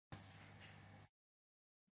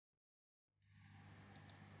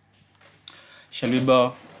Shall we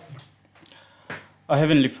bow? Our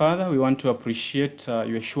Heavenly Father, we want to appreciate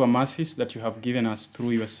your sure mercies that you have given us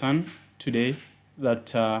through your Son today,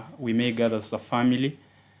 that we may gather as a family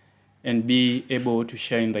and be able to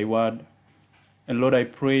share in thy word. And Lord, I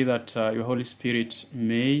pray that your Holy Spirit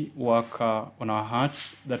may work on our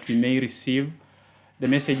hearts, that we may receive the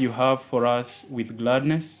message you have for us with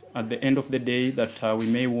gladness at the end of the day, that we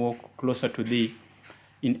may walk closer to thee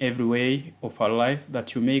in every way of our life,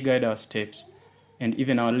 that you may guide our steps and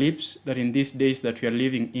even our lips, that in these days that we are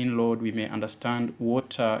living in, Lord, we may understand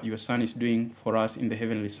what your Son is doing for us in the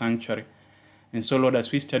heavenly sanctuary. And so, Lord,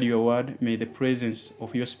 as we study your word, may the presence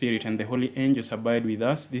of your Spirit and the holy angels abide with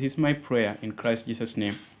us. This is my prayer in Christ Jesus'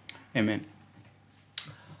 name. Amen.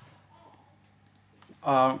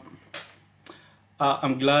 I'm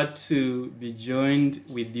glad to be joined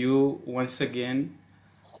with you once again.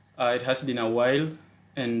 It has been a while,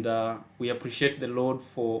 and we appreciate the Lord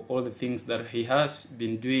for all the things that he has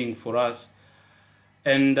been doing for us.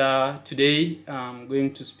 And today I'm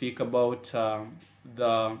going to speak about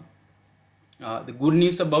the good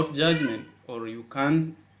news about judgment, or you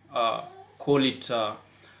can call it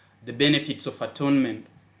the benefits of atonement.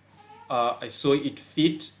 I saw it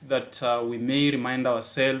fit that we may remind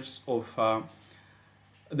ourselves of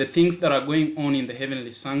the things that are going on in the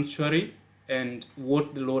heavenly sanctuary and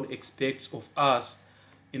what the Lord expects of us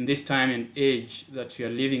in this time and age that we are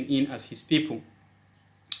living in as his people.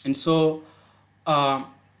 And so I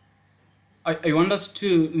want us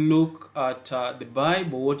to look at the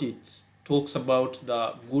Bible, what it talks about,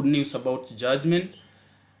 the good news about judgment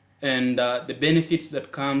and the benefits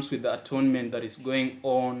that comes with the atonement that is going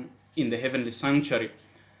on in the heavenly sanctuary.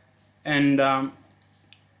 And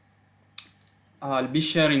I'll be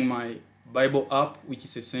sharing my Bible app, which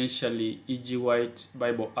is essentially E.G. White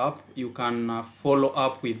Bible app. You can follow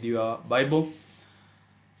up with your Bible.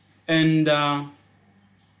 And I'd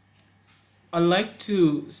like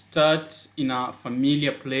to start in a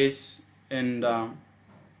familiar place, and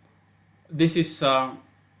this is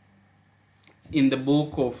in the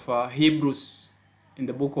book of Hebrews,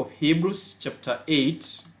 chapter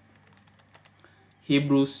 8.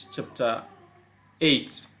 Hebrews chapter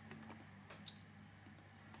 8.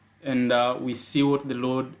 And we see what the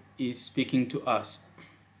Lord is speaking to us.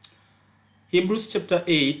 Hebrews chapter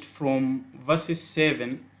 8 from verses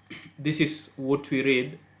 7, this is what we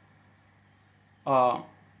read. From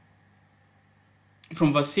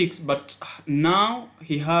verse 6, but now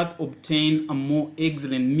he hath obtained a more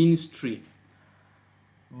excellent ministry,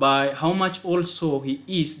 by how much also he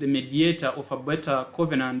is the mediator of a better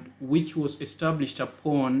covenant, which was established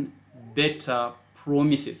upon better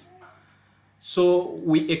promises. So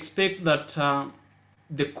we expect that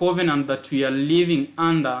the covenant that we are living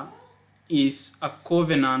under is a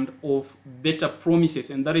covenant of better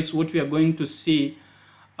promises, and that is what we are going to see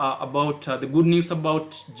about the good news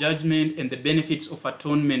about judgment and the benefits of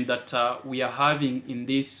atonement that we are having in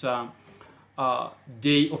this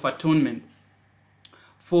day of atonement.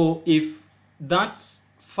 For if that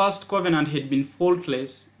first covenant had been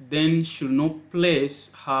faultless, then should no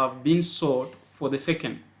place have been sought for the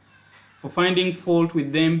second. For finding fault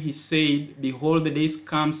with them, he said, behold, the days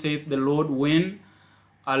come, saith the Lord, when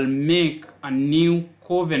I'll make a new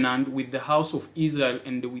covenant with the house of Israel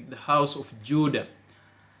and with the house of Judah.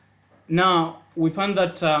 Now, we find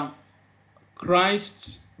that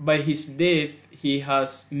Christ, by his death, he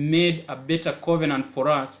has made a better covenant for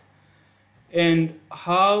us. And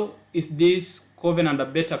how is this covenant a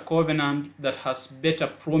better covenant that has better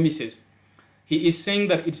promises? He is saying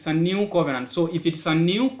that it's a new covenant. So if it's a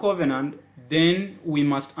new covenant, then we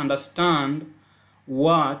must understand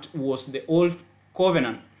what was the old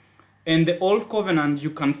covenant. And the old covenant,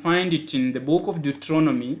 you can find it in the book of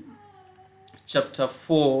Deuteronomy, chapter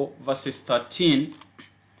 4, verses 13.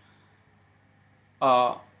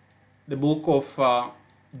 The book of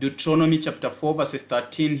Deuteronomy, chapter 4, verses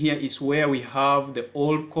 13, here is where we have the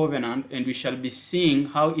old covenant, and we shall be seeing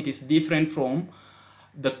how it is different from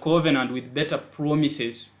the covenant with better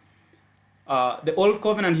promises. The old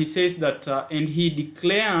covenant, he says that, and he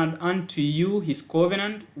declared unto you his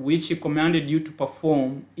covenant, which he commanded you to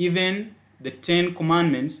perform, even the 10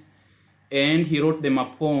 commandments, and he wrote them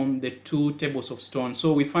upon the 2 tables of stone.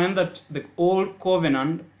 So we find that the old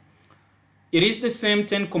covenant, it is the same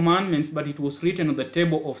 10 commandments, but it was written on the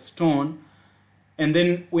table of stone. And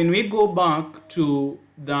then when we go back to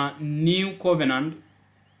the new covenant,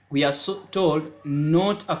 we are so told,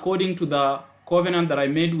 not according to the covenant that I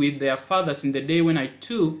made with their fathers in the day when I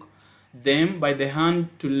took them by the hand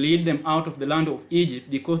to lead them out of the land of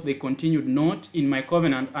Egypt, because they continued not in my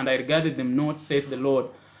covenant, and I regarded them not, saith the Lord.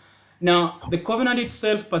 Now, the covenant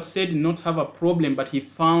itself per se did not have a problem, but he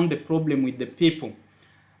found the problem with the people.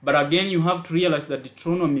 But again, you have to realize that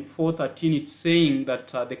Deuteronomy 4:13, it's saying that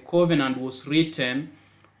the covenant was written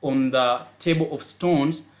on the table of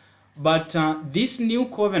stones. But this new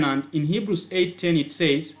covenant in Hebrews 8:10, it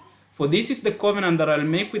says, "For this is the covenant that I'll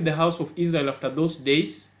make with the house of Israel after those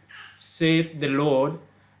days, saith the Lord,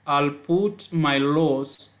 I'll put my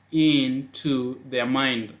laws into their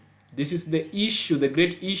mind." This is the issue, the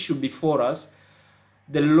great issue before us.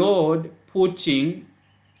 The Lord putting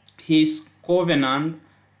his covenant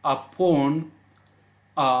upon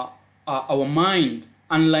our mind,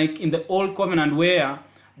 unlike in the old covenant where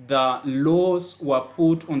the laws were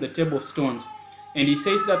put on the table of stones. And he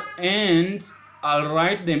says that, "And I'll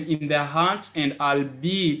write them in their hearts, and I'll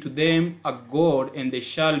be to them a God, and they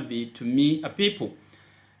shall be to me a people.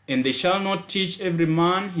 And they shall not teach every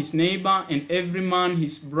man his neighbor, and every man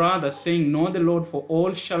his brother, saying, Know the Lord, for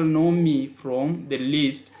all shall know me, from the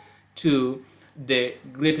least to the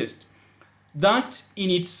greatest." That in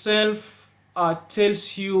itself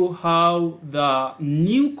tells you how the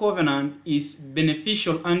new covenant is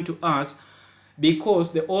beneficial unto us,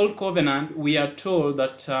 because the old covenant, we are told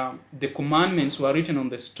that the commandments were written on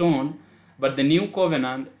the stone, but the new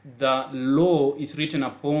covenant, the law is written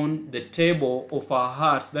upon the table of our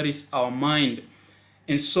hearts, that is our mind.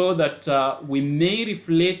 And so that we may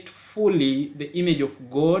reflect fully the image of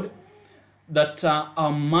God, that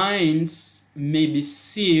our minds may be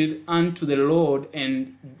sealed unto the Lord,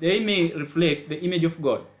 and they may reflect the image of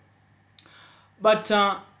God. But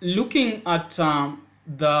looking at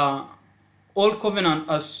the Old Covenant,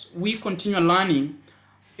 as we continue learning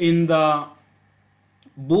in the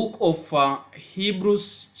book of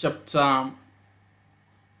Hebrews chapter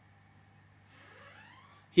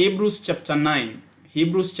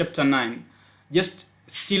 9, just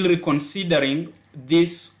still reconsidering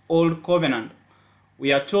this Old Covenant.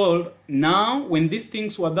 We are told, "Now when these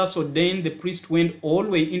things were thus ordained, the priest went all the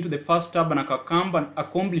way into the first tabernacle,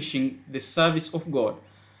 accomplishing the service of God.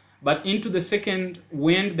 But into the second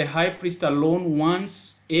went the high priest alone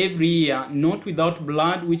once every year, not without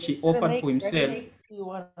blood, which he offered for himself." You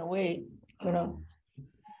want to wait, you know.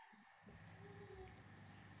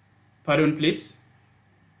 Pardon, please.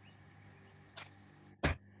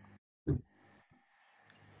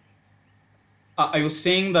 I was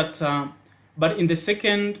saying that, but in the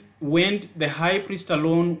second went the high priest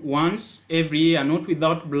alone once every year, not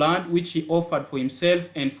without blood, which he offered for himself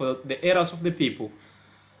and for the errors of the people.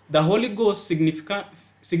 The Holy Ghost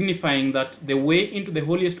signifying that the way into the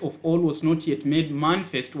holiest of all was not yet made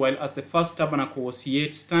manifest, while as the first tabernacle was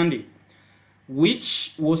yet standing,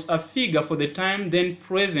 which was a figure for the time then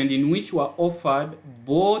present, in which were offered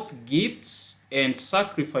both gifts and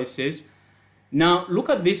sacrifices. Now look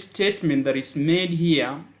at this statement that is made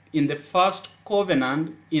here. In the first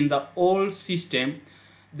covenant, in the old system,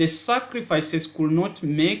 the sacrifices could not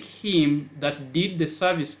make him that did the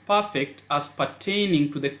service perfect as pertaining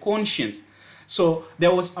to the conscience. So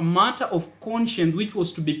there was a matter of conscience which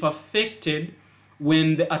was to be perfected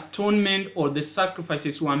when the atonement or the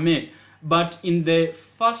sacrifices were made. But in the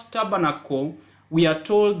first tabernacle, we are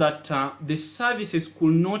told that the services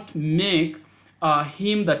could not make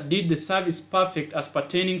him that did the service perfect as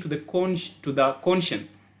pertaining to the conscience.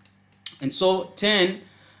 And so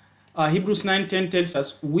Hebrews 9:10 tells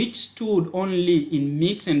us, "Which stood only in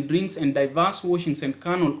meats and drinks and diverse washings and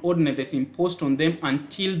carnal ordinances imposed on them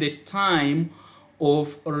until the time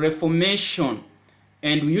of Reformation."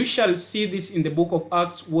 And you shall see this in the book of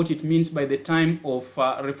Acts, what it means by the time of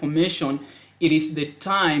Reformation. It is the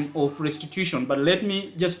time of restitution. But let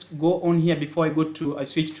me just go on here before I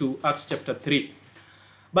switch to Acts chapter 3.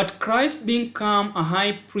 "But Christ being come a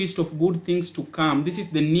high priest of good things to come," this is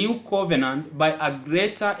the new covenant, "by a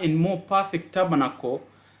greater and more perfect tabernacle,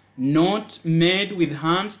 not made with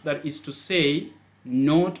hands, that is to say,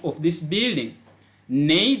 not of this building,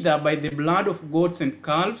 neither by the blood of goats and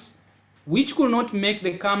calves, which could not make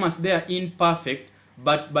the comers therein perfect,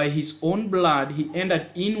 but by his own blood he entered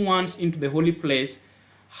in once into the holy place,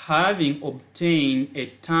 having obtained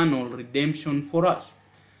eternal redemption for us.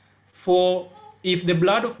 For if the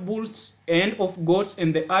blood of bulls and of goats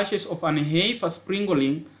and the ashes of an heifer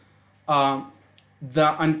sprinkling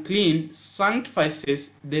the unclean sanctifies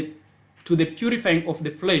to the purifying of the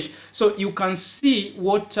flesh." So you can see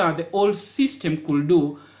what the old system could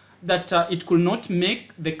do, that it could not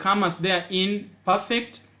make the comers therein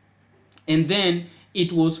perfect, and then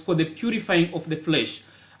it was for the purifying of the flesh.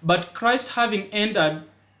 But Christ having entered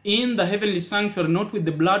in the heavenly sanctuary, not with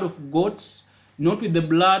the blood of goats, not with the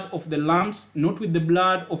blood of the lambs, not with the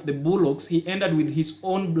blood of the bullocks, he entered with his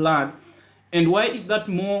own blood, And why is that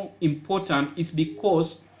more important? It's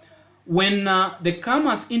because when the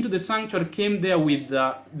comers into the sanctuary came there with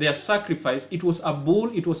their sacrifice, it was a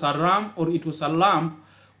bull, it was a ram, or it was a lamb,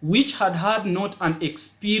 which had had not an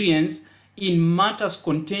experience in matters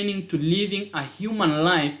containing to living a human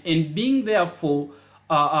life and being therefore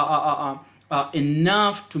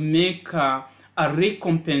enough to make a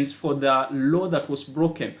recompense for the law that was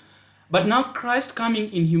broken. But now Christ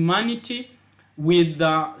coming in humanity with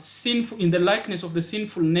the sinful, in the likeness of the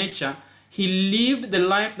sinful nature, he lived the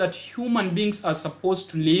life that human beings are supposed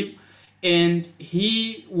to live, and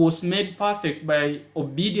he was made perfect by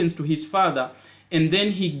obedience to his Father. And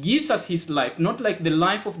then he gives us his life, not like the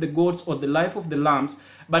life of the goats or the life of the lambs,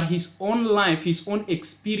 but his own life, his own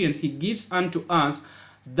experience. He gives unto us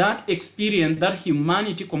that experience, that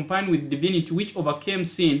humanity combined with divinity, which overcame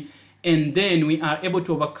sin, and then we are able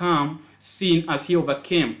to overcome sin as he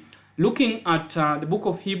overcame. Looking at the book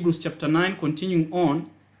of Hebrews chapter 9, continuing on,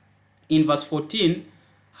 in verse 14,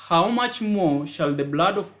 how much more shall the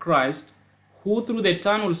blood of Christ, who through the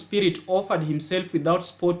eternal Spirit offered himself without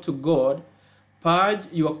spot to God, purge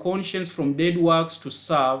your conscience from dead works to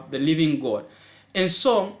serve the living God. And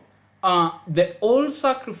so, the old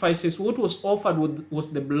sacrifices, what was offered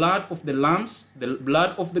was the blood of the lambs, the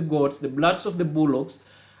blood of the goats, the bloods of the bullocks.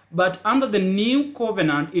 But under the new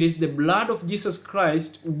covenant, it is the blood of Jesus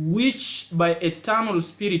Christ, which by eternal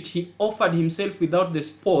Spirit, he offered himself without the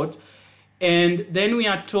spot. And then we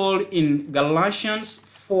are told in Galatians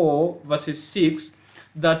 4, verses 6,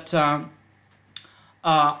 that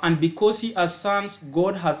and because ye are sons,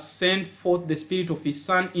 God hath sent forth the Spirit of his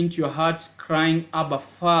Son into your hearts, crying, Abba,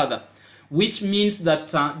 Father. Which means that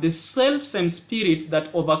the self-same Spirit that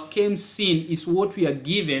overcame sin is what we are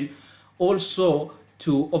given also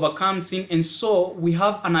to overcome sin. And so we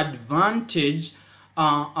have an advantage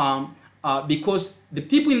because the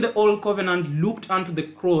people in the old covenant looked unto the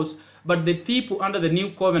cross, but the people under the new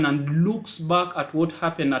covenant looks back at what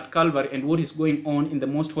happened at Calvary and what is going on in the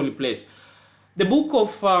most holy place. The book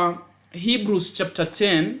of Hebrews chapter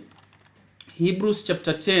 10,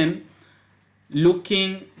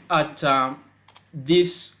 looking at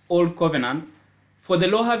this old covenant, for the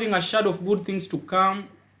law having a shadow of good things to come,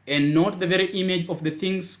 and not the very image of the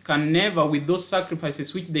things, can never with those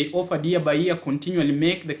sacrifices which they offered year by year continually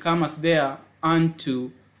make the comers there unto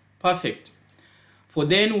perfect. For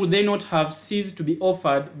then would they not have ceased to be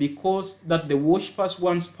offered, because that the worshippers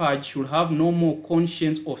once purged should have no more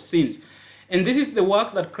conscience of sins. And this is the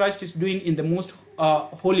work that Christ is doing in the most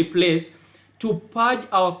holy place, to purge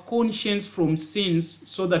our conscience from sins,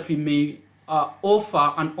 so that we may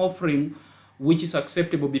offer an offering which is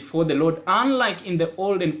acceptable before the Lord. Unlike in the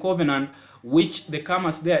olden covenant, which the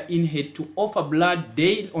comers therein had to offer blood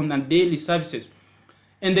daily on the daily services.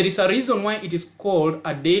 And there is a reason why it is called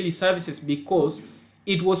a daily services, because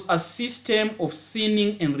it was a system of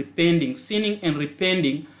sinning and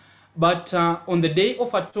repenting, but on the Day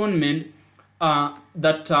of Atonement,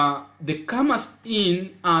 the comers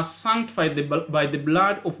in are sanctified by the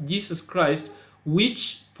blood of Jesus Christ,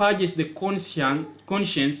 which purges the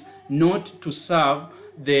conscience not to serve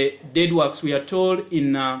the dead works. We are told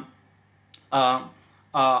in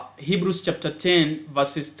Hebrews chapter 10,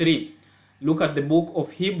 verses 3. Look at the book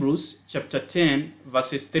of Hebrews chapter 10,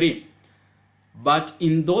 verses 3. But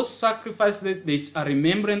in those sacrifices there is a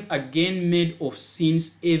remembrance again made of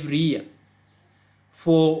sins every year.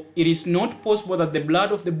 For it is not possible that the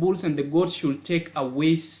blood of the bulls and the goats should take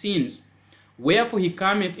away sins. Wherefore he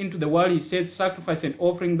cometh into the world, he said, sacrifice and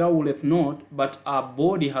offering thou wilt not, but a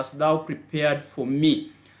body hast thou prepared for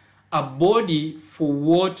me. A body for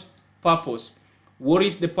what purpose? What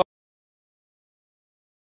is the purpose?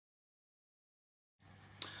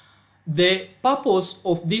 The purpose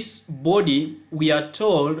of this body, we are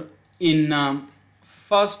told in 1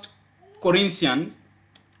 Corinthians,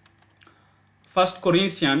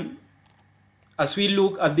 as we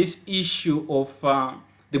look at this issue of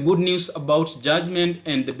the good news about judgment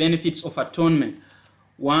and the benefits of atonement.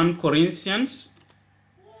 1 Corinthians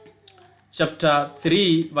chapter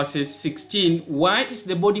 3, verses 16. Why is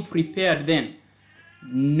the body prepared then?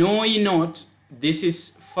 Know ye not, this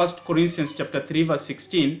is 1 Corinthians chapter 3, verse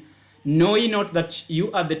 16. Know ye not that you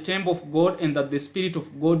are the temple of God, and that the Spirit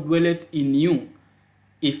of God dwelleth in you?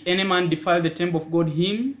 If any man defile the temple of God,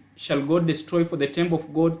 him shall God destroy, for the temple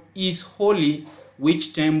of God is holy,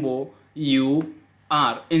 which temple you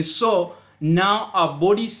are. And so now our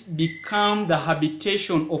bodies become the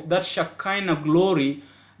habitation of that Shekinah glory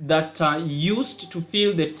that used to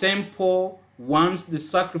fill the temple once the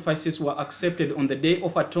sacrifices were accepted on the Day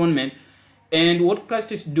of Atonement. And what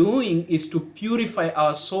Christ is doing is to purify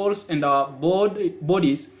our souls and our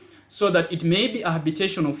bodies, so that it may be a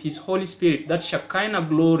habitation of his Holy Spirit, that Shekinah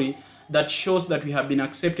glory that shows that we have been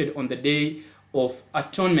accepted on the day of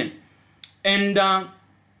atonement. And I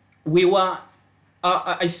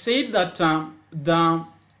said that the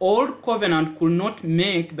old covenant could not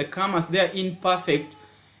make the comers therein perfect,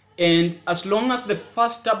 and as long as the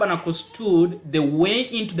first tabernacle stood, the way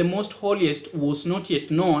into the most holiest was not yet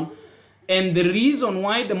known. And the reason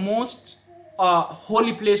why the most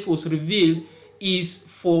holy place was revealed is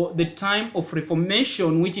for the time of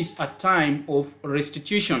Reformation, which is a time of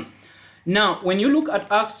restitution. Now, when you look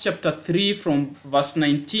at Acts chapter 3 from verse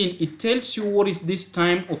 19, it tells you what is this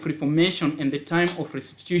time of Reformation and the time of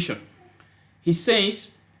restitution. He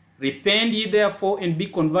says, "Repent ye therefore and be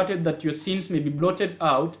converted, that your sins may be blotted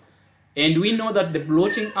out. And we know that the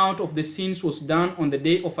blotting out of the sins was done on the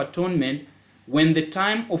day of atonement, when the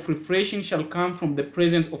time of refreshing shall come from the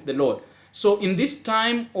presence of the Lord." So in this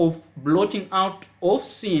time of blotting out of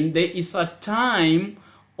sin, there is a time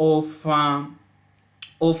of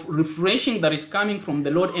refreshing that is coming from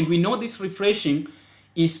the Lord. And we know this refreshing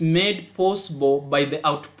is made possible by the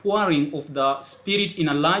outpouring of the Spirit in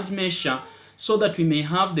a large measure, so that we may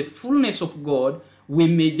have the fullness of God. We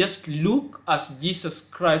may just look as Jesus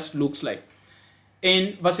Christ looks like.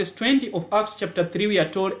 In verses 20 of Acts chapter 3, we are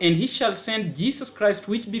told, "And he shall send Jesus Christ,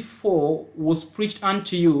 which before was preached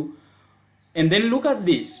unto you." And then look at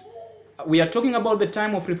this. We are talking about the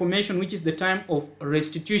time of Reformation, which is the time of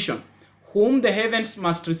restitution, "whom the heavens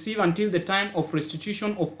must receive until the time of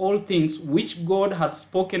restitution of all things, which God hath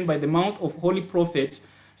spoken by the mouth of holy prophets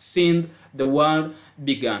since the world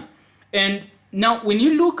began." And now, when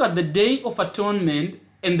you look at the day of atonement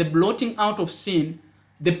and the blotting out of sin,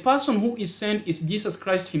 the person who is sent is Jesus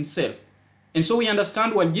Christ himself. And so we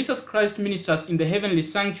understand, while Jesus Christ ministers in the heavenly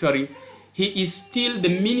sanctuary, he is still the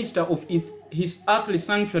minister of his earthly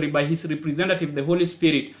sanctuary by his representative, the Holy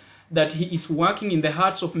Spirit, that he is working in the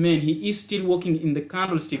hearts of men. He is still working in the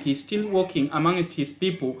candlestick. He is still working amongst his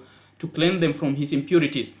people to cleanse them from his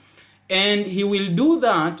impurities. And he will do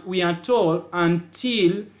that, we are told,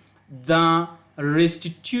 until the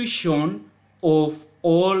restitution of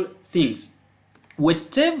all things.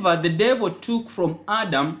 Whatever the devil took from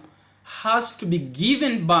Adam has to be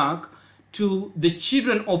given back to the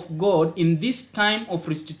children of God in this time of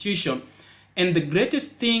restitution. And the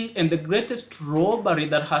greatest thing and the greatest robbery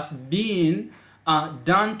that has been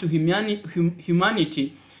done to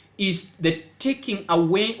humanity is the taking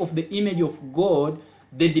away of the image of God,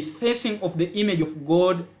 the defacing of the image of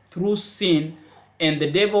God through sin. And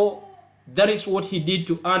the devil, that is what he did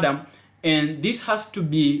to Adam. And this has to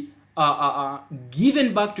be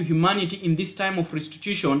given back to humanity in this time of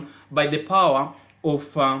restitution by the power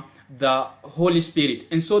of the Holy Spirit.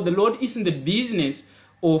 And so the Lord is in the business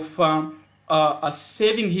of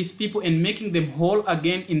saving his people and making them whole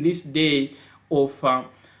again in this day of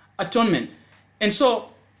atonement. And so,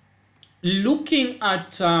 looking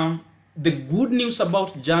at the good news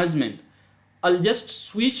about judgment, I'll just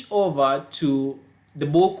switch over to the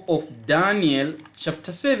book of Daniel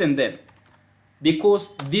chapter 7 then,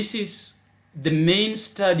 because this is the main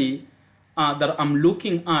study that I'm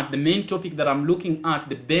looking at, the main topic that I'm looking at,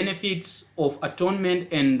 the benefits of atonement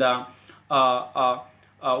and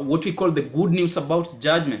what we call the good news about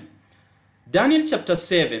judgment. Daniel chapter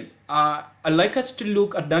 7, I'd like us to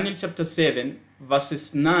look at Daniel chapter 7,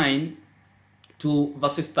 verses 9 to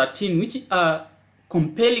verses 13, which are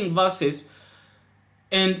compelling verses.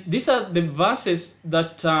 And these are the verses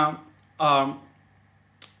that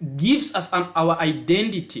gives us our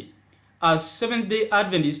identity. As Seventh-day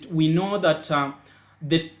Adventists, we know that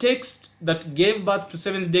the text that gave birth to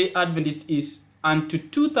Seventh-day Adventists is, "Unto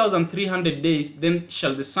 2,300 days, then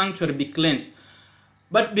shall the sanctuary be cleansed."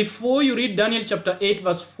 But before you read Daniel chapter 8,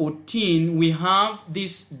 verse 14, we have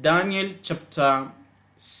this Daniel chapter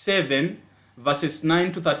 7, verses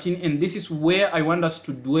 9 to 13, and this is where I want us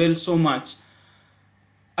to dwell so much.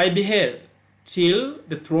 "I beheld till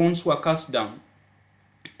the thrones were cast down,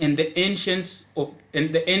 and the ancient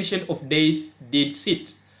of days did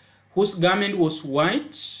sit, whose garment was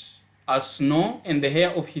white as snow, and the hair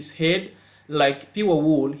of his head like pure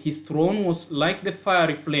wool. His throne was like the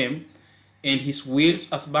fiery flame, and his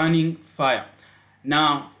wheels as burning fire."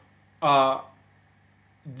 Now,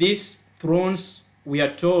 these thrones, we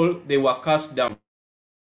are told, they were cast down.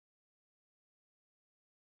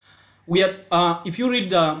 We are, if you read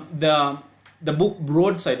the book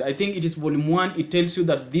Broadside, I think it is volume 1, it tells you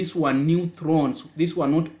that these were new thrones. These were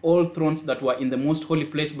not all thrones that were in the most holy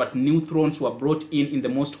place, but new thrones were brought in the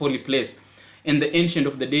most holy place. And the Ancient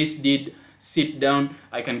of the Days did sit down.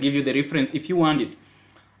 I can give you the reference if you want it.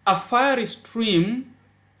 "A fiery stream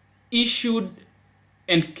issued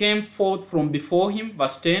and came forth from before him.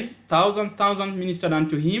 Verse 10, thousand ministered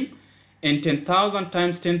unto him, and 10,000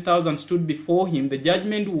 times 10,000 stood before him. The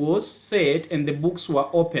judgment was set, and the books were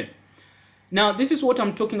opened. Now, this is what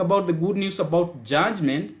I'm talking about, the good news about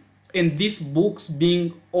judgment and these books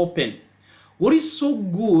being open. What is so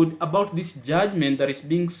good about this judgment that is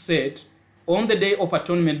being set on the Day of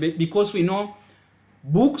Atonement? Because we know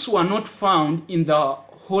books were not found in the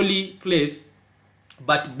holy place,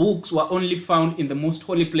 but books were only found in the most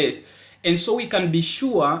holy place. And so we can be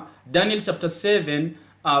sure Daniel chapter 7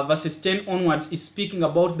 verses 10 onwards is speaking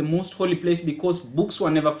about the most holy place, because books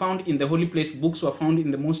were never found in the holy place, books were found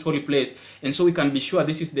in the most holy place. And so we can be sure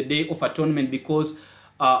this is the Day of Atonement, because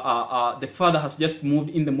the Father has just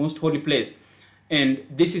moved in the most holy place. And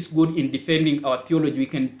this is good in defending our theology. We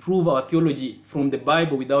can prove our theology from the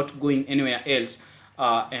Bible without going anywhere else.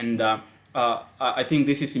 I think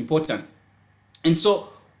this is important. And so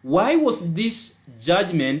why was this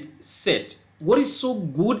judgment set? What is so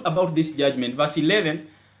good about this judgment? Verse 11,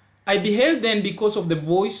 I beheld then because of the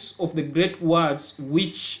voice of the great words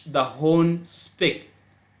which the horn spake.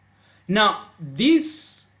 Now,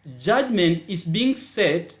 this judgment is being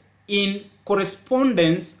set in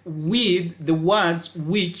correspondence with the words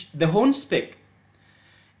which the horn spake.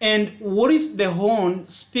 And what is the horn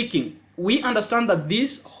speaking? We understand that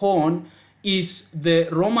this horn is the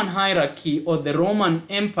Roman hierarchy or the Roman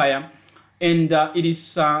Empire, and it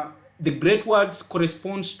is the great words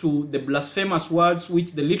corresponds to the blasphemous words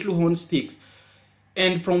which the little horn speaks.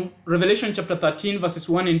 And from Revelation chapter 13 verses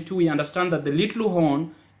 1 and 2, we understand that the little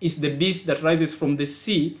horn is the beast that rises from the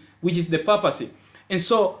sea, which is the papacy. And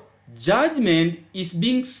so judgment is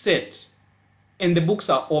being set and the books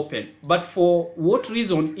are open. But for what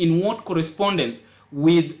reason, in what correspondence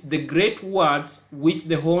with the great words which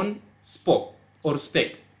the horn spoke or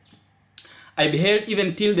spake? I beheld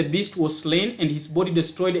even till the beast was slain, and his body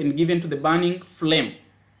destroyed and given to the burning flame.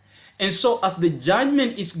 And so as the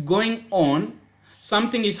judgment is going on,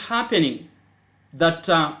 something is happening that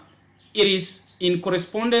it is in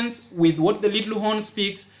correspondence with what the little horn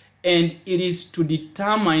speaks, and it is to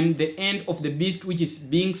determine the end of the beast which is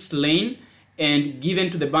being slain and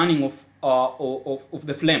given to the burning of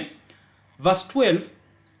the flame. Verse 12,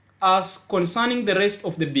 as concerning the rest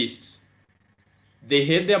of the beasts, they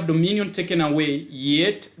had their dominion taken away,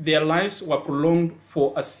 yet their lives were prolonged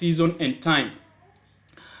for a season and time.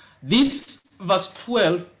 This verse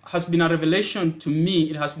 12 has been a revelation to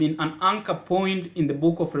me. It has been an anchor point in the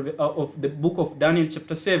book of Daniel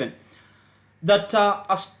chapter 7. That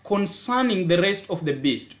as concerning the rest of the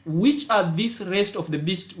beast, which are these rest of the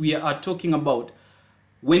beast we are talking about?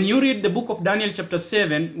 When you read the book of Daniel chapter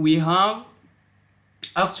 7, we have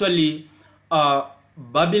actually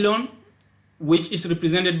Babylon, which is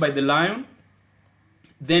represented by the lion.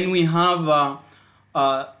 Then we have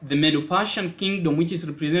the Medo-Persian kingdom, which is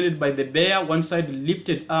represented by the bear, one side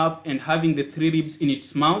lifted up and having the 3 ribs in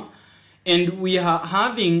its mouth. And we are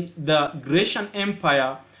having the Grecian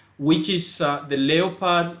Empire, which is the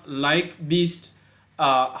leopard-like beast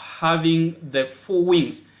having the 4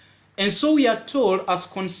 wings. And so we are told, as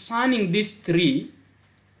concerning these 3,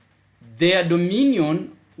 their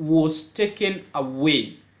dominion was taken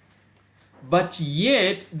away, but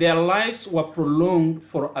yet their lives were prolonged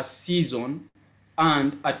for a season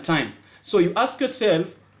and a time. So you ask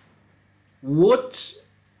yourself, what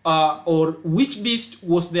or which beast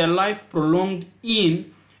was their life prolonged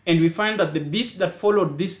in? And we find that the beast that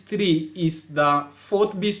followed these 3 is the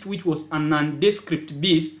 4th beast, which was a nondescript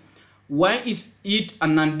beast. Why is it a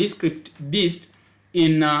nondescript beast?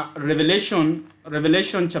 In Revelation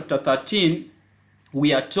chapter 13,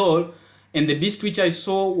 we are told, and the beast which I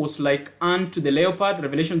saw was like unto the leopard,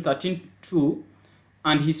 Revelation 13:2,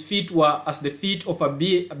 and his feet were as the feet of a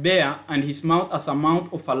bear, and his mouth as a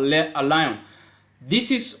mouth of a lion. This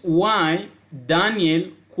is why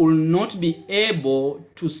Daniel could not be able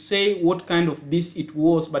to say what kind of beast it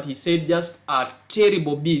was, but he said just a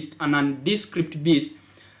terrible beast, an nondescript beast.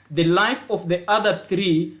 The life of the other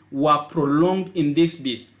 3 were prolonged in this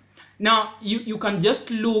beast. Now, you can just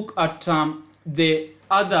look at the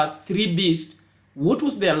other 3 beasts. What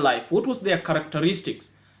was their life? What was their characteristics?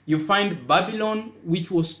 You find Babylon, which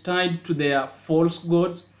was tied to their false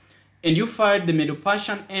gods, and you find the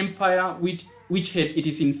Medo-Persian Empire, which had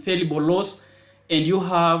its infallible laws, and you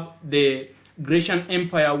have the Grecian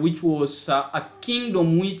Empire, which was a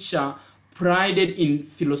kingdom which prided in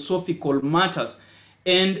philosophical matters.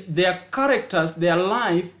 And their characters, their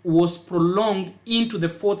life was prolonged into the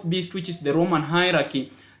 4th beast, which is the Roman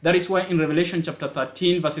hierarchy. That is why in Revelation chapter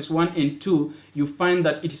 13, verses 1 and 2, you find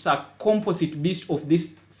that it is a composite beast of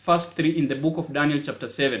these first 3 in the book of Daniel chapter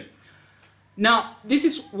 7. Now, this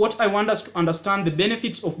is what I want us to understand, the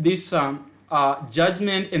benefits of this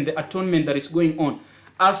judgment and the atonement that is going on.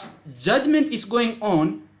 As judgment is going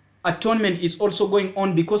on, atonement is also going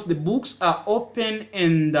on, because the books are open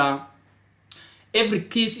and every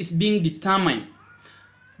case is being determined.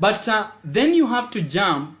 But then you have to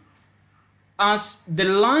jump, as the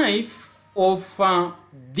life of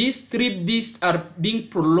these three beasts are being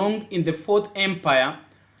prolonged in the fourth empire.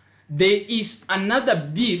 There is another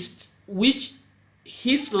beast which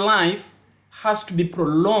his life has to be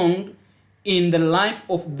prolonged in the life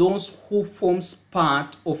of those who forms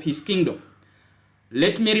part of his kingdom.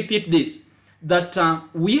 Let me repeat this, that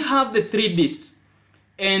we have the three beasts,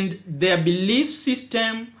 and their belief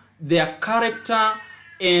system, their character,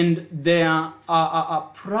 and their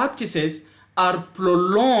practices are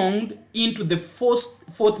prolonged into the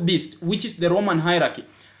fourth beast, which is the Roman hierarchy.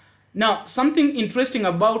 Now, something interesting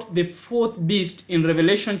about the fourth beast in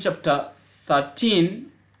Revelation chapter 13,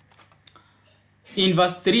 in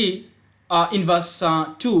verse 3, in verse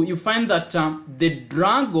 2, you find that the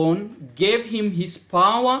dragon gave him his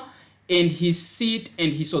power and his seat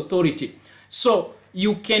and his authority. So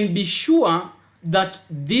you can be sure that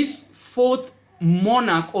this fourth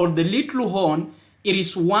monarch, or the little horn, it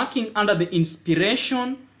is working under the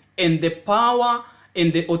inspiration and the power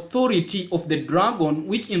and the authority of the dragon,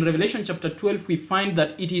 which in Revelation chapter 12 we find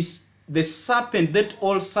that it is the serpent, that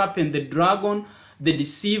old serpent, the dragon, the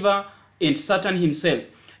deceiver, and Satan himself.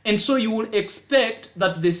 And so you will expect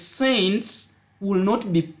that the saints will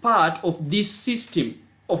not be part of this system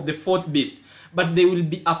of the fourth beast, but they will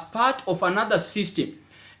be a part of another system.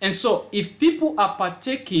 And so if people are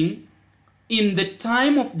partaking in the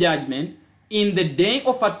time of judgment, in the day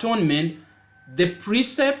of atonement, the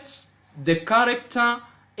precepts, the character,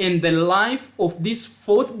 and the life of this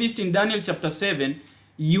fourth beast in Daniel chapter 7,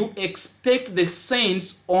 you expect the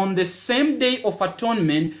saints on the same day of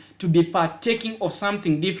atonement to be partaking of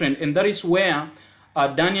something different. And that is where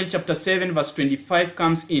Daniel chapter 7 verse 25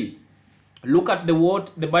 comes in. Look at the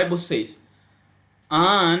word the Bible says.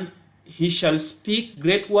 And he shall speak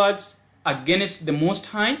great words against the Most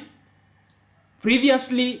High.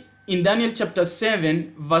 Previously in Daniel chapter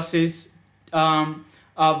 7 verses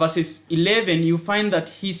 11, you find that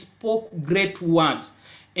he spoke great words.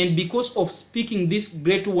 And because of speaking these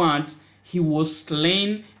great words, he was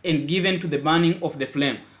slain and given to the burning of the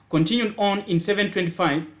flame. Continued on in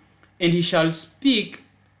 7:25, and he shall speak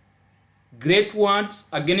great words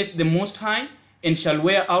against the Most High, and shall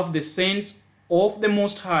wear out the saints of the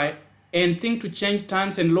Most High, and think to change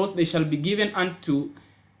times and laws, they shall be given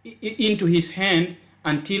into his hand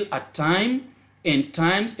until a time and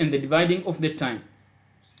times and the dividing of the time.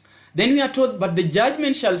 Then we are told, but the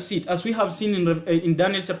judgment shall sit, as we have seen in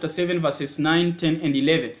Daniel chapter 7 verses 9, 10, and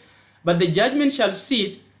 11. But the judgment shall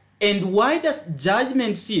sit. And why does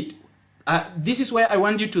judgment sit? This is where I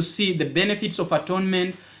want you to see the benefits of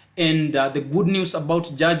atonement and the good news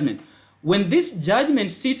about judgment. When this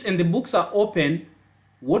judgment sits and the books are open,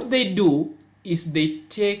 what they do is they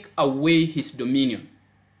take away his dominion.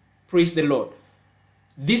 Praise the Lord.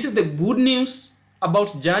 This is the good news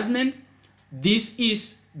about judgment. This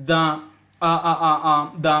is the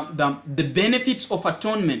benefits of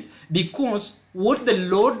atonement, because what the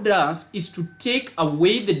Lord does is to take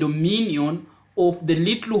away the dominion of the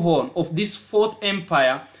little horn of this fourth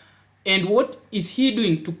empire. And what is he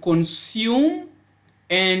doing? To consume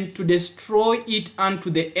and to destroy it unto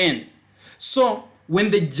the end. So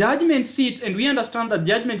when the judgment sits, and we understand that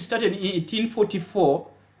judgment started in 1844,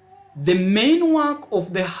 the main work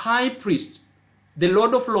of the high priest, the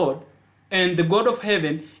Lord of Lords, and the God of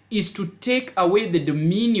heaven is to take away the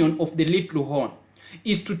dominion of the little horn,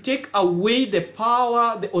 is to take away the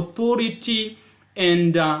power, the authority,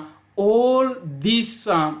 and all this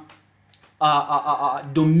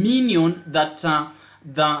dominion that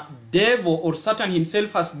the devil or Satan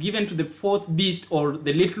himself has given to the fourth beast or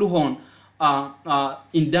the little horn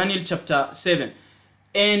in Daniel chapter 7.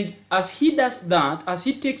 And as he does that, as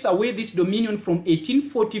he takes away this dominion from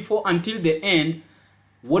 1844 until the end,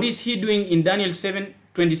 what is he doing in Daniel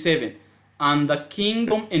 7:27? And the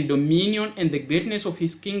kingdom and dominion and the greatness of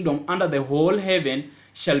his kingdom under the whole heaven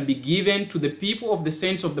shall be given to the people of the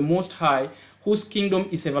saints of the Most High, whose kingdom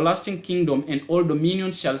is everlasting kingdom, and all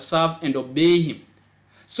dominions shall serve and obey him.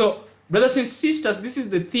 So, brothers and sisters, this is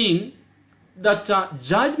the thing, that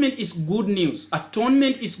judgment is good news.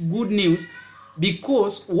 Atonement is good news,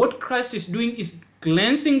 because what Christ is doing is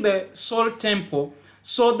cleansing the soul temple,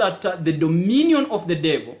 so that the dominion of the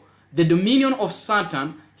devil, the dominion of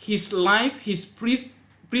Satan, his life, his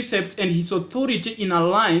precepts, and his authority in our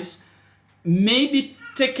lives may be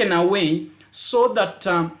taken away, so that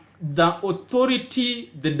the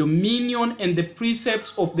authority, the dominion, and the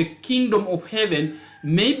precepts of the kingdom of heaven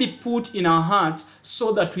may be put in our hearts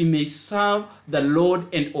so that we may serve the Lord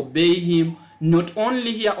and obey him, not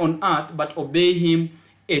only here on earth, but obey him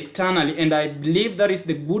eternally. And I believe that is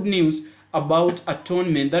the good news about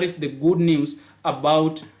atonement. That is the good news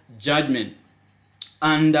about judgment.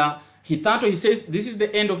 And he says, this is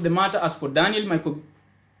the end of the matter. As for Daniel, my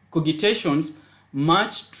cogitations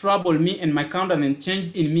much troubled me, and my countenance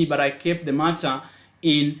changed in me, but I kept the matter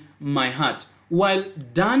in my heart. While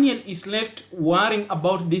Daniel is left worrying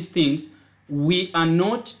about these things, we are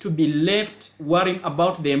not to be left worrying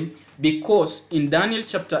about them, because in Daniel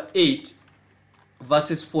chapter 8,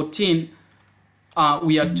 verses 14,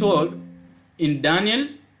 we are told in Daniel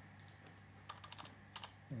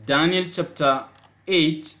chapter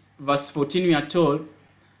 8, verse 14, we are told,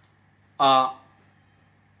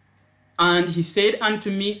 and he said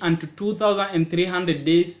unto me, unto 2,300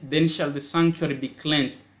 days, then shall the sanctuary be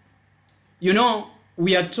cleansed. You know,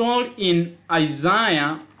 we are told in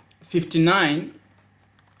Isaiah 59,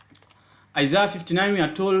 we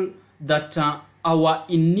are told that our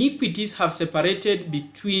iniquities have separated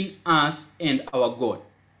between us and our God.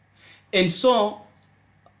 And so,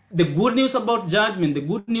 the good news about judgment, the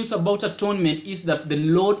good news about atonement is that the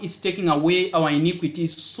Lord is taking away our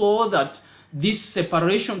iniquities so that this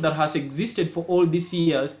separation that has existed for all these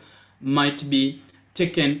years might be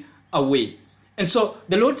taken away. And so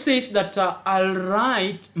the Lord says that I'll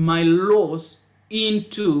write my laws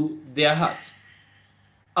into their hearts.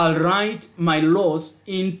 I'll write my laws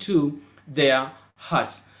into their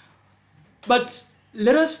hearts. But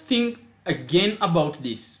let us think again about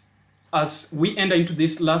this as we enter into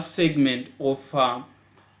this last segment of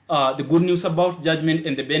the good news about judgment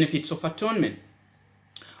and the benefits of atonement.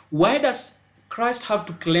 Why does Christ have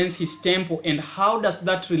to cleanse his temple, and how does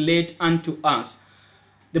that relate unto us?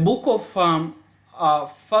 The book of 2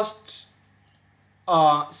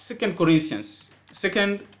 Corinthians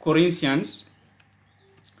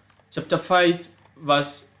chapter 5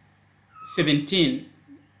 verse 17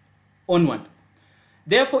 onward.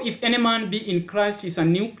 Therefore, if any man be in Christ, he is a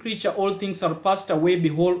new creature. All things are passed away.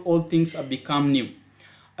 Behold, all things are become new.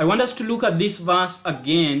 I want us to look at this verse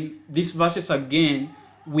again, these verses again,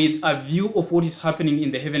 with a view of what is happening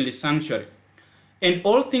in the heavenly sanctuary. And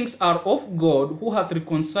all things are of God, who hath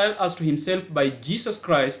reconciled us to himself by Jesus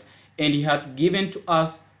Christ, and he hath given to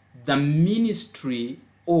us the ministry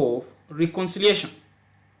of reconciliation.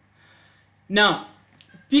 Now,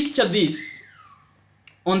 picture this.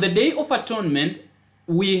 On the Day of Atonement,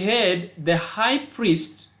 we had the high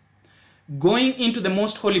priest going into the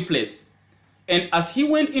most holy place. And as he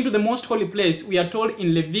went into the most holy place, we are told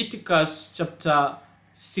in Leviticus chapter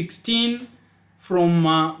 16 from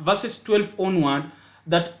verses 12 onward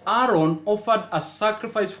that Aaron offered a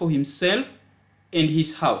sacrifice for himself and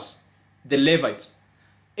his house, the Levites.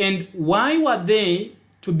 And why were they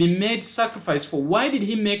to be made sacrifice for? Why did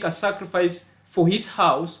he make a sacrifice for his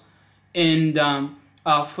house and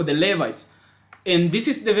for the Levites? And this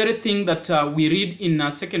is the very thing that we read in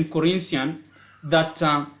 2 Corinthians, that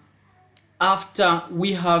after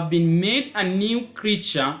we have been made a new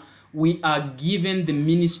creature, we are given the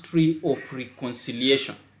ministry of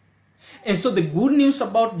reconciliation. And so the good news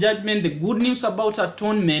about judgment, the good news about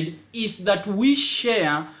atonement is that we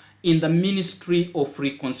share in the ministry of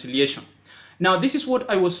reconciliation. Now, this is what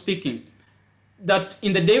I was speaking, that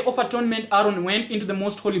in the Day of Atonement, Aaron went into the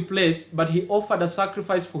most holy place, but he offered a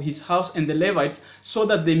sacrifice for his house and the Levites so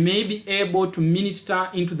that they may be able to minister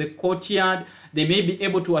into the courtyard. They may be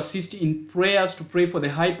able to assist in prayers, to pray for the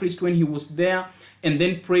high priest when he was there, and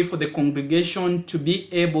then pray for the congregation to be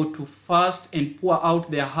able to fast and pour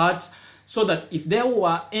out their hearts, so that if there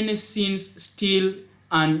were any sins still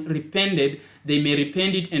unrepented, they may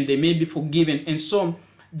repent it and they may be forgiven. And so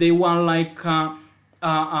they were like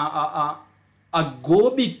a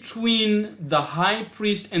go-between the high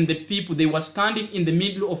priest and the people. They were standing in the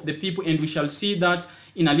middle of the people, and we shall see that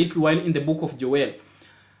in a little while in the book of Joel.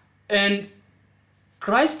 And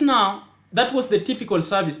Christ now, that was the typical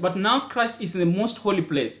service, but now Christ is in the most holy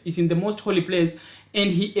place. He's in the most holy place, and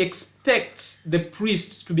he expects the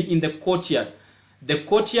priests to be in the courtyard. The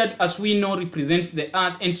courtyard, as we know, represents the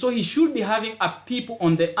earth, and so he should be having a people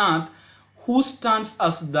on the earth who stands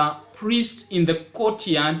as the priest in the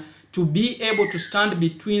courtyard to be able to stand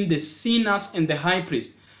between the sinners and the high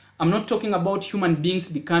priest. I'm not talking about human beings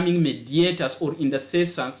becoming mediators or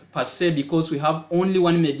intercessors per se, because we have only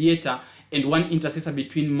one mediator and one intercessor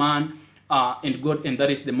between man and God, and that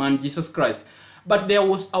is the man Jesus Christ. But there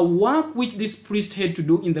was a work which this priest had to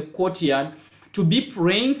do in the courtyard, to be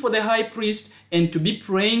praying for the high priest and to be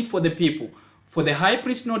praying for the people, for the high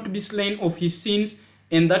priest not to be slain of his sins,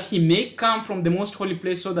 and that he may come from the most holy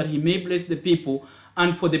place so that he may bless the people,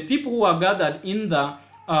 and for the people who are gathered in the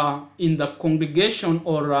congregation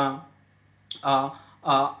or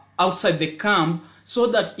outside the camp, so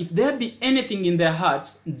that if there be anything in their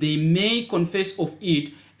hearts, they may confess of it,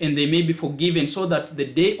 and they may be forgiven, so that the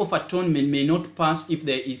day of atonement may not pass if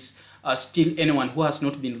there is still anyone who has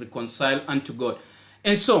not been reconciled unto God.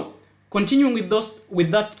 And so, continuing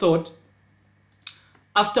with that thought,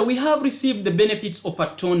 after we have received the benefits of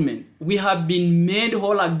atonement, we have been made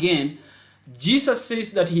whole again. Jesus says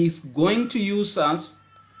that he is going to use us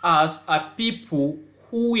as a people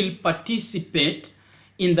who will participate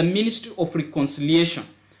in the ministry of reconciliation.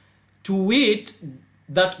 To wit,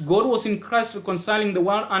 that God was in Christ reconciling the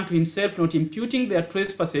world unto himself, not imputing their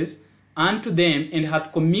trespasses unto them, and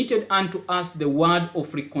hath committed unto us the word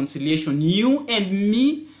of reconciliation. You and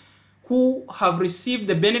me, who have received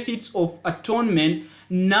the benefits of atonement,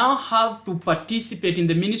 now have to participate in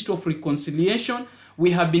the ministry of reconciliation.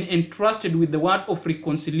 We have been entrusted with the word of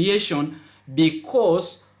reconciliation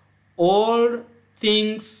because all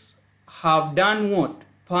things have done what?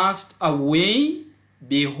 Passed away.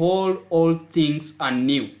 Behold, all things are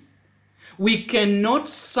new. We cannot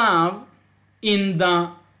serve in the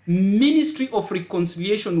ministry of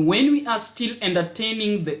reconciliation when we are still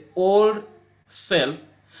entertaining the old self.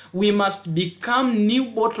 We must become new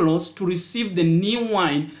bottles to receive the new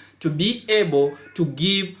wine to be able to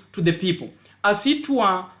give to the people. As it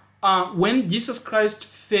were, when Jesus Christ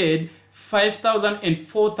fed 5,000 and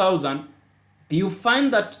 4,000, you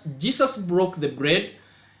find that Jesus broke the bread,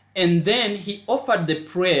 and then he offered the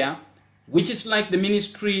prayer, which is like the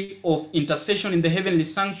ministry of intercession in the heavenly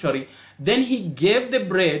sanctuary. Then he gave the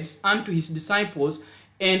breads unto his disciples,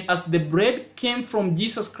 and as the bread came from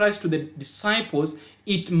Jesus Christ to the disciples,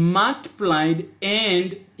 it multiplied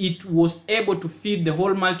and it was able to feed the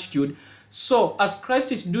whole multitude. So as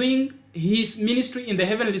Christ is doing his ministry in the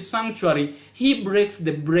heavenly sanctuary, he breaks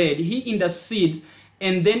the bread, he intercedes,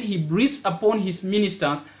 and then he breathes upon his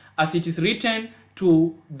ministers, as it is written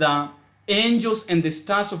to the angels and the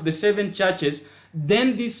stars of the seven churches.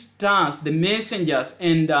 Then these stars, the messengers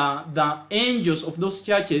and the angels of those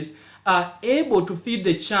churches, are able to feed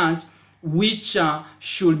the church, which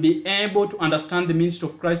should be able to understand the ministry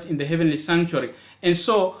of Christ in the heavenly sanctuary. And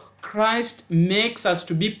so Christ makes us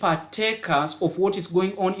to be partakers of what is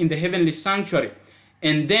going on in the heavenly sanctuary.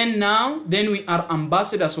 And then we are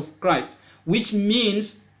ambassadors of Christ, which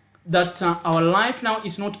means that our life now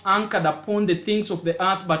is not anchored upon the things of the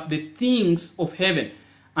earth, but the things of heaven.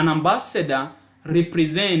 An ambassador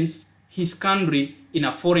represents his country in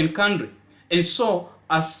a foreign country. And so,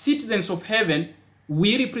 as citizens of heaven,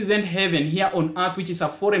 we represent heaven here on earth, which is a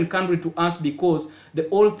foreign country to us, because the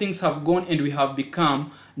old things have gone and we have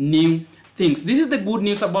become new things. This is the good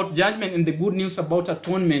news about judgment and the good news about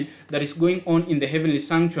atonement that is going on in the heavenly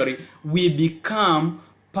sanctuary. We become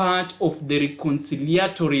part of the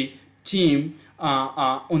reconciliatory team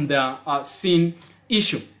on the sin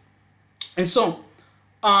issue. And so,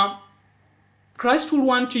 Christ will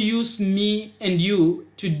want to use me and you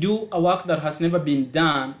to do a work that has never been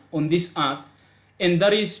done on this earth, and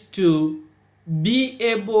that is to be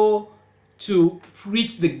able to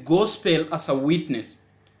preach the gospel as a witness.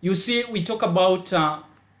 You see, we talk about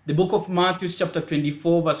the book of Matthew chapter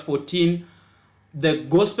 24 verse 14. The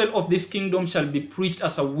gospel of this kingdom shall be preached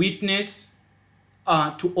as a witness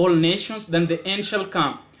to all nations, then the end shall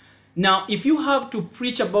come. Now, if you have to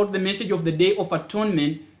preach about the message of the Day of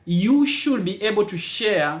Atonement, you should be able to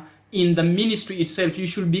share in the ministry itself. You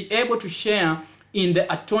should be able to share in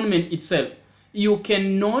the atonement itself. You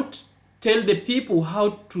cannot tell the people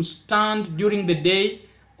how to stand during the day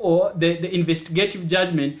or the investigative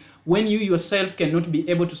judgment when you yourself cannot be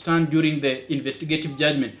able to stand during the investigative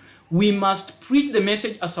judgment. We must preach the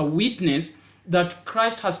message as a witness that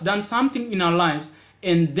Christ has done something in our lives,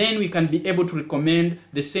 and then we can be able to recommend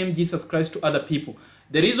the same Jesus Christ to other people.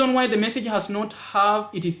 The reason why the message has not have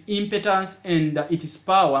its impetus and its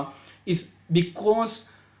power is because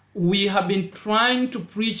we have been trying to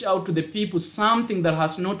preach out to the people something that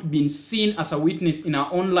has not been seen as a witness in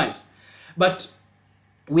our own lives. But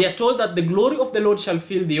we are told that the glory of the Lord shall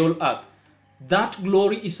fill the whole earth. That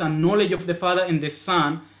glory is a knowledge of the Father and the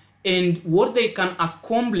Son, and what they can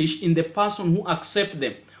accomplish in the person who accepts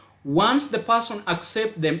them. Once the person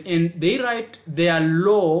accepts them and they write their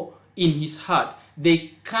law in his heart,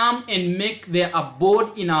 they come and make their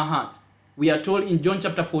abode in our hearts. We are told in John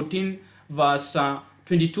chapter 14 verse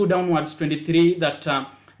 22 downwards 23 that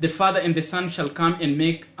the Father and the Son shall come and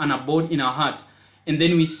make an abode in our hearts. And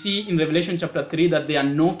then we see in Revelation chapter 3 that they are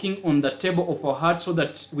knocking on the table of our hearts so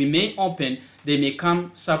that we may open. they may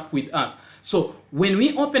come sup with us. So when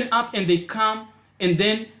we open up and they come, and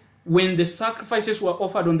then when the sacrifices were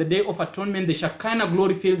offered on the Day of Atonement, the Shekinah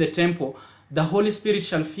glory filled the temple, the Holy Spirit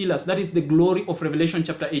shall fill us. That is the glory of Revelation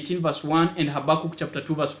chapter 18 verse 1 and Habakkuk chapter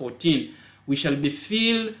 2 verse 14. We shall be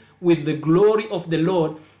filled with the glory of the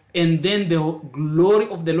Lord, and then the glory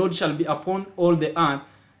of the Lord shall be upon all the earth.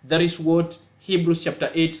 That is what Hebrews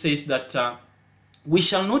chapter 8 says, that we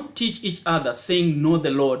shall not teach each other, saying, know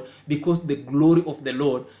the Lord, because the glory of the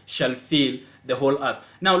Lord shall fill the whole earth.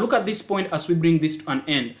 Now look at this point as we bring this to an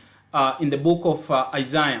end. In the book of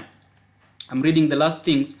Isaiah, I'm reading the last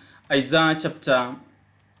things, Isaiah chapter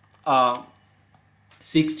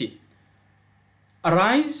 60.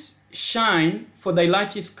 Arise, shine, for thy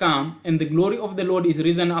light is come, and the glory of the Lord is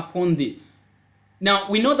risen upon thee. Now,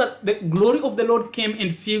 we know that the glory of the Lord came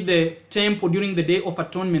and filled the temple during the Day of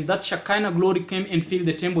Atonement. That Shekinah glory came and filled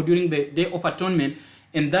the temple during the Day of Atonement.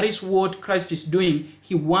 And that is what Christ is doing.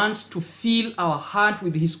 He wants to fill our heart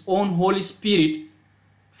with his own Holy Spirit.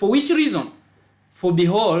 For which reason? For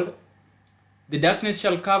behold, the darkness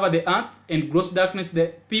shall cover the earth, and gross darkness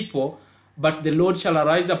the people, but the Lord shall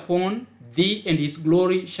arise upon thee, and his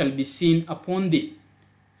glory shall be seen upon thee.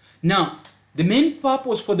 Now, the main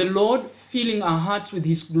purpose for the Lord filling our hearts with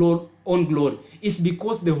his own glory is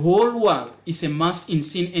because the whole world is immersed in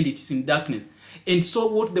sin and it is in darkness. And so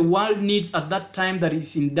what the world needs at that time that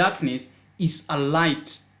is in darkness is a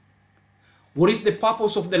light. What is the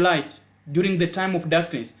purpose of the light during the time of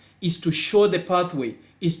darkness? Is to show the pathway,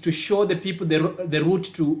 is to show the people the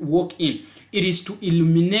route to walk in. It is to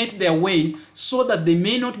illuminate their ways so that they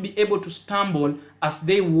may not be able to stumble as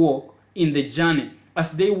they walk in the journey,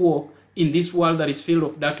 as they walk in this world that is filled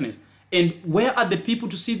of darkness. And where are the people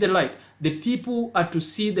to see the light? The people are to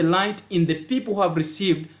see the light in the people who have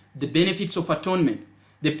received the benefits of atonement,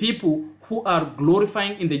 the people who are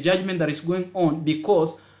glorifying in the judgment that is going on,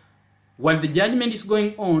 because while the judgment is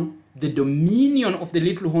going on, the dominion of the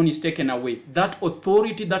little horn is taken away. That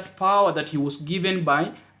authority, that power that he was given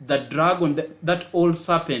by the dragon, that old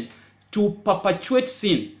serpent, to perpetuate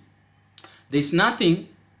sin. There's nothing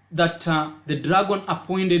that the dragon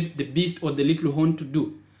appointed the beast or the little horn to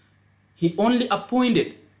do. He only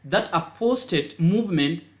appointed that apostate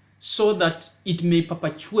movement so that it may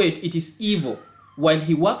perpetuate, it is evil. While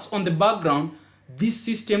he works on the background, this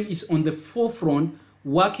system is on the forefront,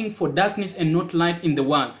 working for darkness and not light in the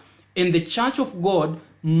world. And the church of God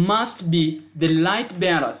must be the light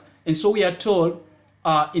bearers. And so we are told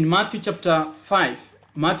in Matthew chapter 5,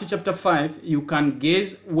 you can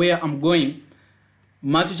guess where I'm going.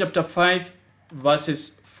 Matthew chapter 5,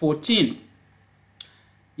 verses 14.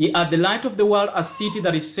 Ye are the light of the world, a city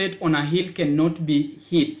that is set on a hill cannot be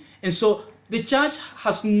hid. And so the church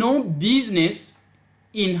has no business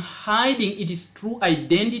in hiding its true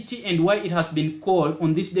identity and why it has been called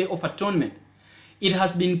on this Day of Atonement. It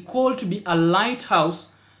has been called to be a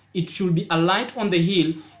lighthouse. It should be a light on the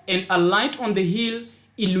hill, and a light on the hill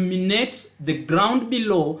illuminates the ground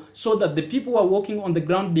below so that the people who are walking on the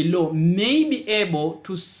ground below may be able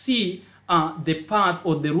to see the path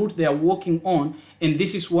or the route they are walking on. And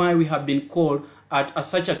this is why we have been called at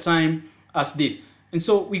such a time as this. And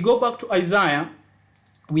so we go back to Isaiah.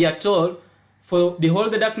 We are told, for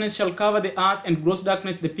behold, the darkness shall cover the earth, and gross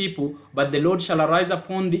darkness the people, but the Lord shall arise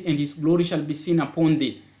upon thee, and his glory shall be seen upon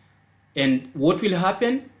thee. And what will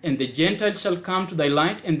happen? And the Gentiles shall come to thy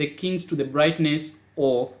light, and the kings to the brightness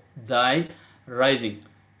of thy rising.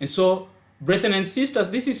 And so, brethren and sisters,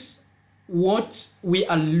 this is what we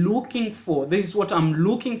are looking for. This is what I'm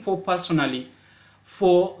looking for personally,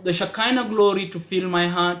 for the Shekinah glory to fill my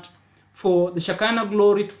heart, for the Shekinah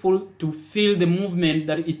glory to fill the movement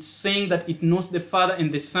that it's saying that it knows the Father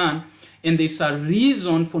and the Son, and there's a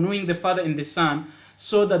reason for knowing the Father and the Son,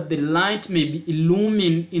 so that the light may be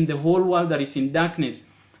illumined in the whole world that is in darkness.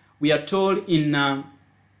 We are told in 1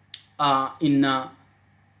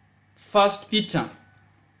 Peter,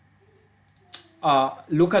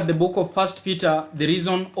 look at the book of 1 Peter, the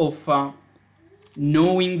reason of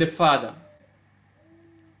knowing the Father.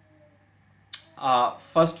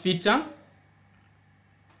 1 Peter,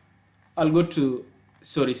 I'll go to,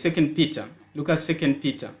 2 Peter. Look at 2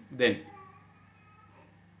 Peter then.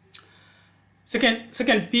 2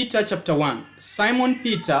 Peter chapter 1. Simon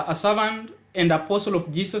Peter, a servant and apostle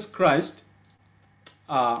of Jesus Christ.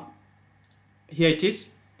 Here it is.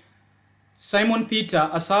 Simon Peter,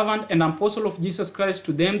 a servant and apostle of Jesus Christ,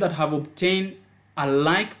 to them that have obtained a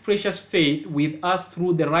like precious faith with us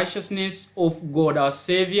through the righteousness of God our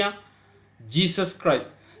Savior, Jesus Christ.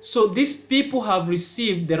 So these people have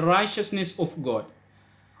received the righteousness of God.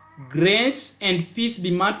 Grace and peace be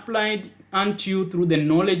multiplied unto you through the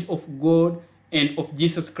knowledge of God and of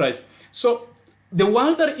Jesus Christ. So the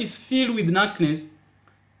world that is filled with darkness,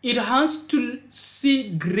 it has to see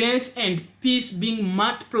grace and peace being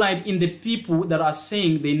multiplied in the people that are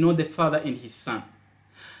saying they know the Father and his Son.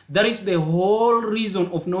 That is the whole reason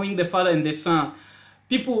of knowing the Father and the Son.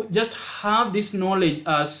 People just have this knowledge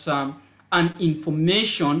as an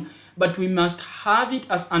information, but we must have it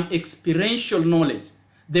as an experiential knowledge.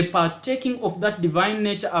 The partaking of that divine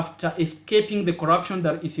nature after escaping the corruption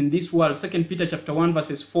that is in this world. 2 Peter chapter 1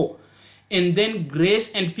 verses 4. And then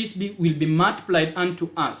grace and peace will be multiplied unto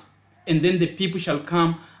us. And then the people shall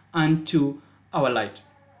come unto our light.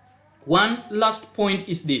 One last point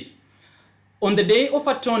is this. On the Day of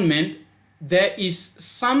Atonement, there is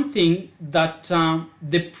something that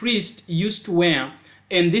the priest used to wear.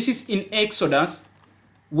 And this is in Exodus,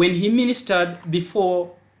 when he ministered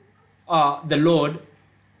before the Lord.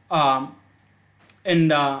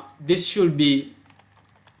 This should be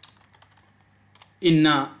in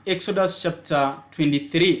Exodus chapter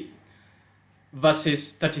 23,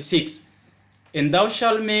 verses 36. And thou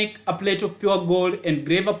shalt make a plate of pure gold and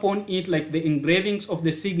grave upon it like the engravings of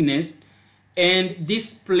the signet. And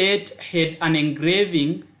this plate had an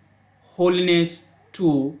engraving, holiness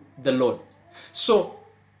to the Lord. So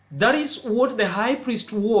that is what the high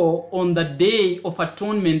priest wore on the Day of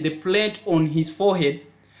Atonement, the plate on his forehead.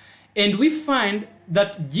 And we find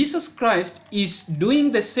that Jesus Christ is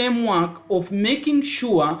doing the same work of making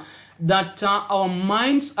sure that our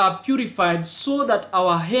minds are purified, so that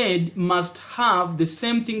our head must have the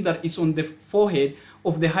same thing that is on the forehead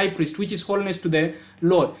of the high priest, which is holiness to the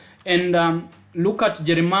Lord. And look at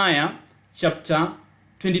Jeremiah chapter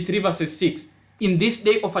 23 verses 6. In this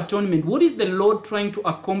Day of Atonement, what is the Lord trying to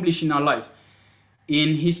accomplish in our life?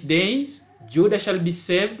 In his days, Judah shall be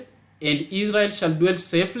saved, and Israel shall dwell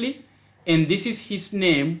safely, and this is his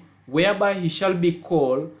name, whereby he shall be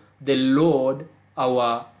called the Lord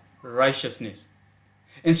our righteousness.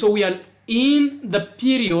 And so we are in the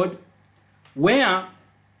period where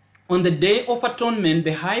on the Day of Atonement,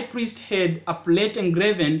 the high priest had a plate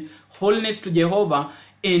engraven, holiness to Jehovah.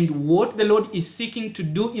 And what the Lord is seeking to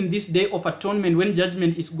do in this Day of Atonement, when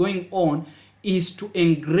judgment is going on, is to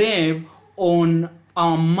engrave on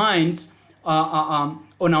our minds, the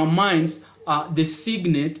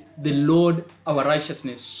signet, the Lord our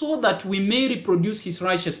righteousness, so that we may reproduce his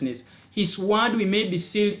righteousness. His word, we may be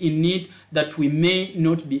sealed in it, that we may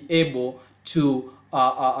not be able to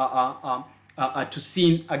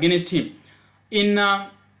sin against him. In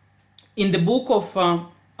the book of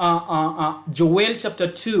Joel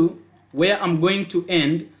chapter 2, where I'm going to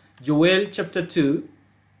end, Joel chapter 2,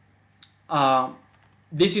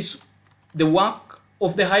 this is the work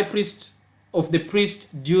of the high priest, of the priest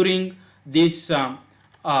during this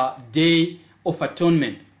Day of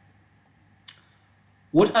Atonement.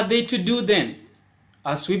 What are they to do then,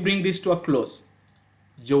 as we bring this to a close?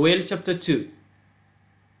 Joel chapter 2.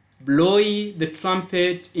 Blow ye the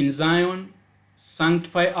trumpet in Zion,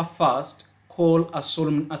 sanctify a fast, call a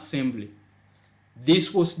solemn assembly.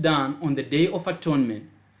 This was done on the Day of Atonement.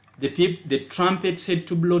 The trumpets had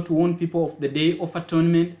to blow to warn people of the Day of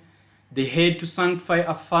Atonement. They had to sanctify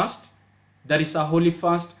a fast, that is a holy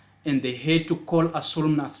fast, and they had to call a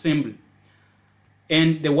solemn assembly.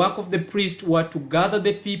 And the work of the priest were to gather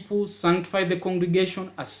the people, sanctify the congregation,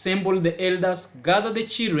 assemble the elders, gather the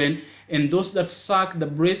children, and those that suck the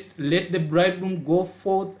breast, let the bridegroom go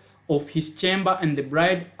forth of his chamber and the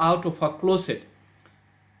bride out of her closet.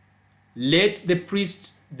 Let the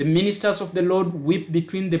priest, the ministers of the Lord, weep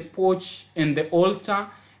between the porch and the altar,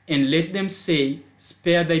 and let them say,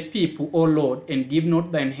 spare thy people, O Lord, and give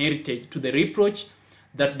not thine heritage to the reproach,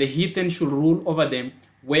 that the heathen should rule over them.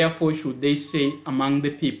 Wherefore should they say among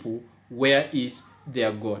the people, where is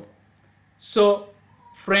their God? So,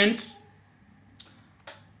 friends,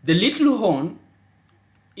 the little horn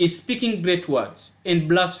is speaking great words and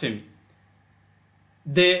blasphemy.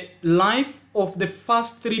 The life of the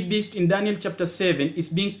first three beasts in Daniel chapter 7 is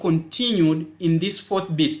being continued in this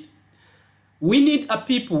fourth beast. We need a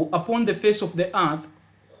people upon the face of the earth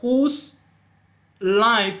whose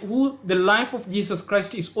life, the life of Jesus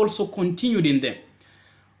Christ is also continued in them.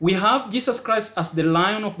 We have Jesus Christ as the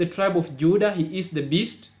Lion of the tribe of Judah. He is the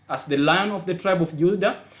beast, as the Lion of the tribe of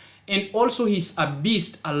Judah. And also he is a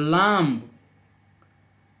beast, a lamb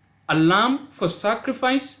for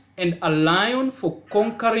sacrifice, and a lion for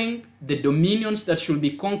conquering the dominions that should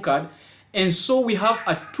be conquered. And so we have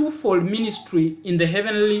a twofold ministry in the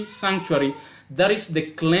heavenly sanctuary. That is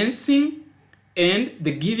the cleansing and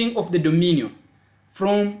the giving of the dominion.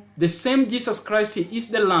 From the same Jesus Christ, he is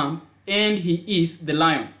the lamb and he is the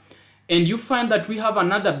lion. And you find that we have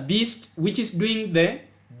another beast which is doing the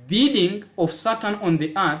bidding of Satan on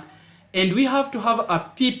the earth, and we have to have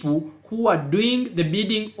a people who are doing the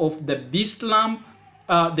bidding of the beast lamb,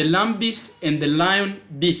 the lamb beast, and the lion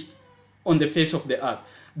beast on the face of the earth,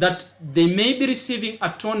 that they may be receiving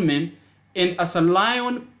atonement, and as a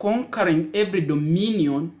lion conquering every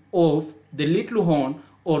dominion of the little horn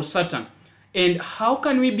or Satan. And how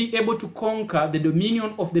can we be able to conquer the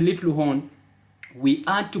dominion of the little horn? We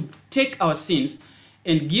are to take our sins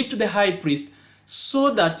and give to the high priest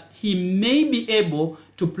so that he may be able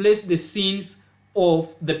to place the sins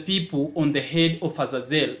of the people on the head of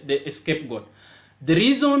Azazel, the scapegoat. The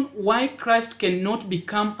reason why Christ cannot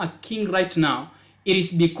become a king right now, it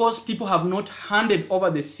is because people have not handed over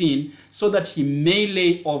the sin so that he may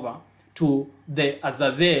lay over to the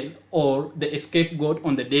Azazel or the scapegoat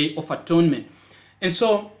on the Day of Atonement. And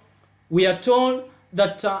so we are told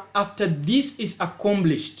that after this is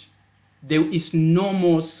accomplished, there is no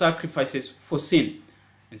more sacrifices for sin.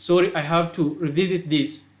 And sorry, I have to revisit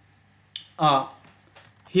this.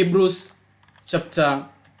 Hebrews chapter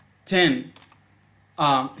 10.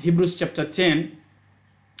 Hebrews chapter 10,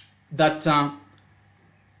 that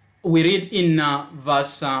we read in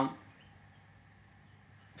verse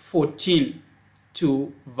 14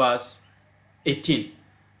 to verse 18.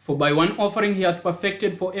 For by one offering he hath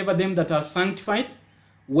perfected forever them that are sanctified,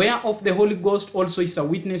 whereof the Holy Ghost also is a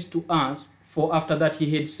witness to us. For after that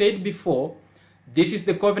he had said before, this is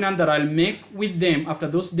the covenant that I'll make with them after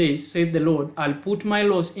those days, saith the Lord. I'll put my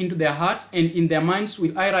laws into their hearts, and in their minds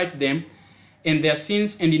will I write them, and their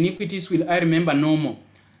sins and iniquities will I remember no more.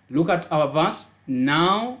 Look at our verse.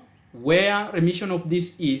 Now, where remission of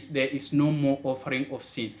this is, there is no more offering of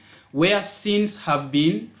sin. Where sins have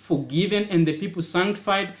been forgiven and the people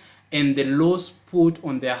sanctified and the laws put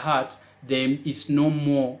on their hearts, there is no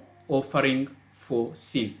more offering for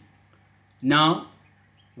sin. Now,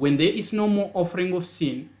 when there is no more offering of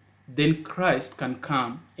sin, then Christ can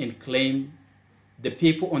come and claim the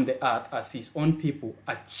people on the earth as his own people,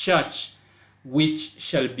 a church which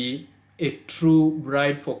shall be a true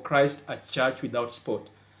bride for Christ, a church without spot.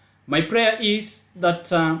 My prayer is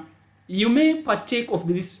that you may partake of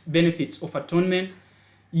these benefits of atonement.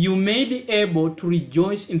 You may be able to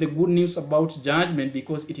rejoice in the good news about judgment,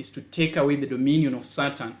 because it is to take away the dominion of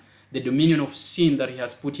Satan, the dominion of sin that he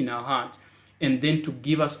has put in our heart, and then to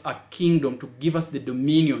give us a kingdom, to give us the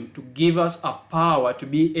dominion, to give us a power to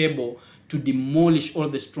be able to demolish all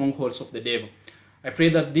the strongholds of the devil. I pray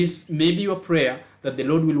that this may be your prayer, that the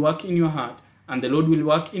Lord will work in your heart and the Lord will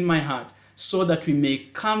work in my heart, so that we may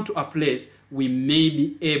come to a place we may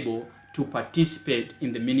be able to participate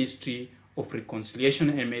in the ministry of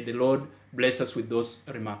reconciliation, and may the Lord bless us with those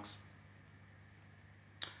remarks.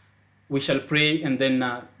 We shall pray and then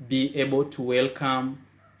be able to welcome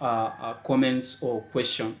comments or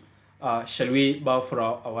question. Shall we bow for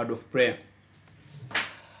a word of prayer?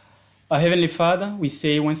 Our Heavenly Father, we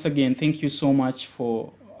say once again, thank you so much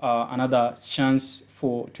for another chance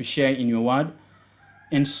to share in your word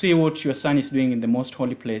and see what your Son is doing in the most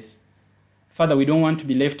holy place. Father, we don't want to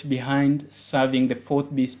be left behind serving the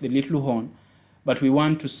fourth beast, the little horn, but we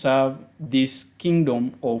want to serve this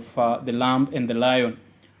kingdom of the lamb and the lion,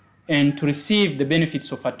 and to receive the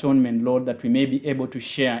benefits of atonement, Lord, that we may be able to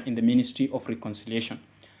share in the ministry of reconciliation.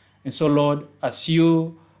 And so, Lord, as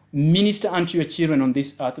you minister unto your children on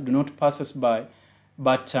this earth, do not pass us by,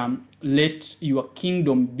 but let your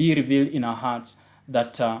kingdom be revealed in our hearts,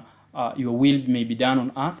 that your will may be done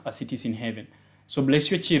on earth as it is in heaven. So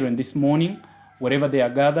bless your children this morning, wherever they are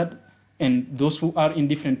gathered, and those who are in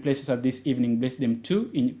different places at this evening, bless them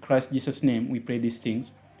too. In Christ Jesus' name we pray these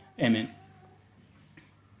things. Amen.